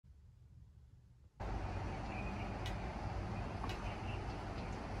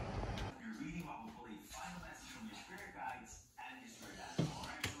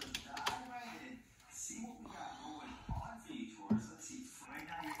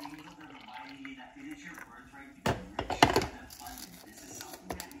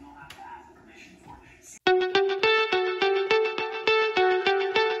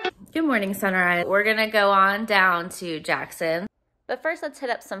morning, Sunrise. We're gonna go on down to Jackson. But first, let's hit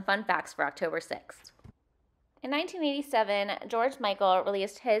up some fun facts for October 6th. In 1987, George Michael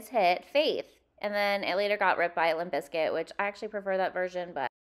released his hit, Faith, and then it later got ripped by Limp Bizkit, which I actually prefer that version, but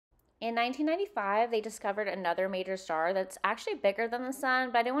in 1995, they discovered another major star that's actually bigger than the sun,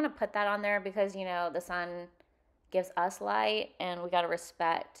 but I didn't want to put that on there because, you know, the sun gives us light, and we got to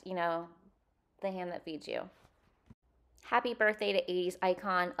respect, you know, the hand that feeds you. Happy birthday to 80s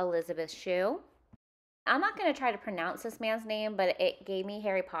icon Elizabeth Shue. I'm not going to try to pronounce this man's name, but it gave me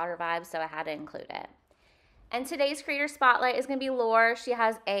Harry Potter vibes, so I had to include it. And today's creator spotlight is going to be Lore. She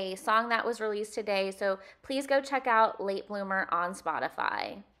has a song that was released today, so please go check out Late Bloomer on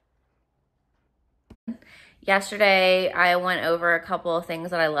Spotify. Yesterday, I went over a couple of things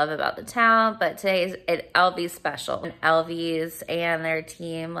that I love about the town, but today's Elvie's special. Elvie's and their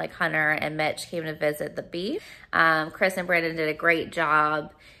team, like Hunter and Mitch, came to visit the beef. Chris and Brandon did a great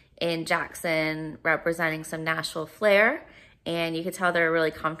job in Jackson representing some Nashville flair, and you could tell they're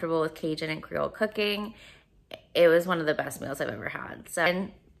really comfortable with Cajun and Creole cooking. It was one of the best meals I've ever had. So,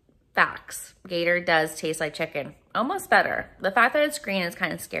 and facts, Gator does taste like chicken, almost better. The fact that it's green is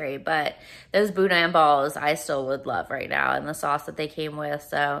kind of scary, but those Boudin Balls I still would love right now, and the sauce that they came with.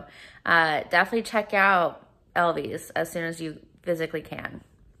 So definitely check out Elvie's as soon as you physically can.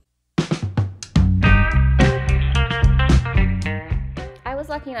 I was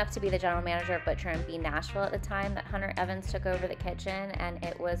lucky enough to be the general manager of Butcher and Bean Nashville at the time that Hunter Evans took over the kitchen, and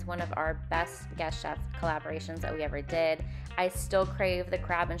it was one of our best guest chef collaborations that we ever did. I still crave the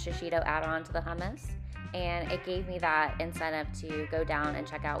crab and shishito add-on to the hummus, and it gave me that incentive to go down and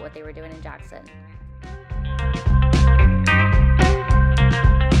check out what they were doing in Jackson.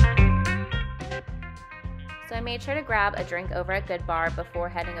 So I made sure to grab a drink over at Good Bar before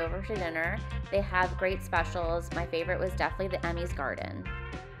heading over to dinner. They have great specials. My favorite was definitely the Emmy's Garden.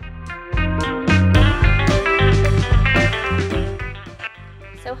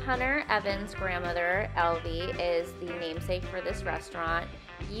 So Hunter Evans' grandmother, Elvie, is the namesake for this restaurant.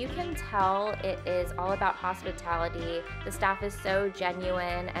 You can tell it is all about hospitality. The staff is so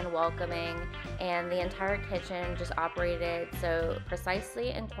genuine and welcoming, and the entire kitchen just operated so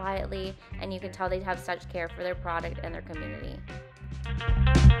precisely and quietly, and you can tell they have such care for their product and their community.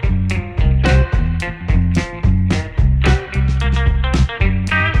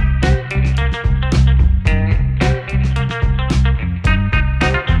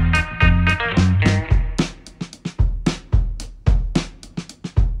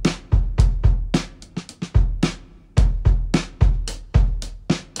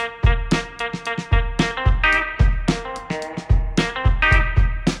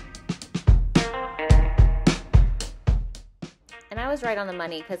 Was right on the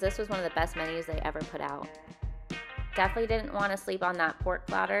money because this was one of the best menus they ever put out. Definitely didn't want to sleep on that pork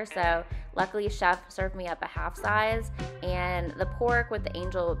platter, so luckily chef served me up a half size, and the pork with the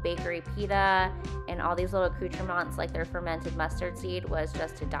Angel Bakery pita and all these little accoutrements like their fermented mustard seed was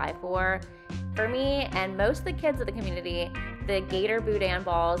just to die for. For me and most of the kids of the community, the Gator Boudin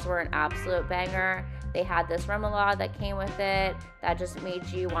Balls were an absolute banger. They had this remoulade that came with it that just made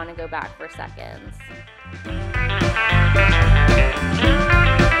you want to go back for seconds.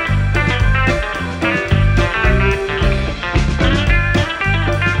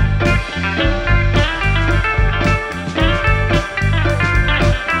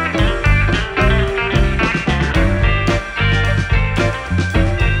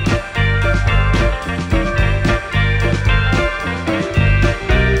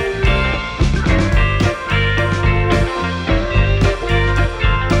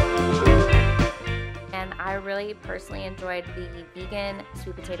 Personally enjoyed the Vegan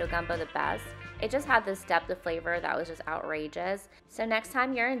Sweet Potato Gumbo the best. It just had this depth of flavor that was just outrageous. So next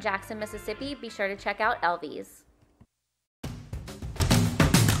time you're in Jackson, Mississippi, be sure to check out Elvie's.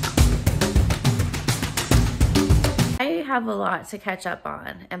 I have a lot to catch up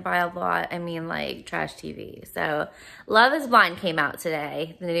on, and by a lot, I mean like trash TV. So Love is Blind came out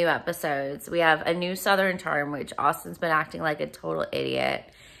today, the new episodes. We have a new Southern Charm, which Austin's been acting like a total idiot.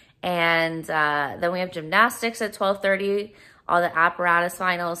 And then we have gymnastics at 12:30, all the apparatus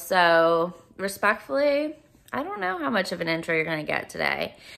finals. So respectfully, I don't know how much of an intro you're going to get today.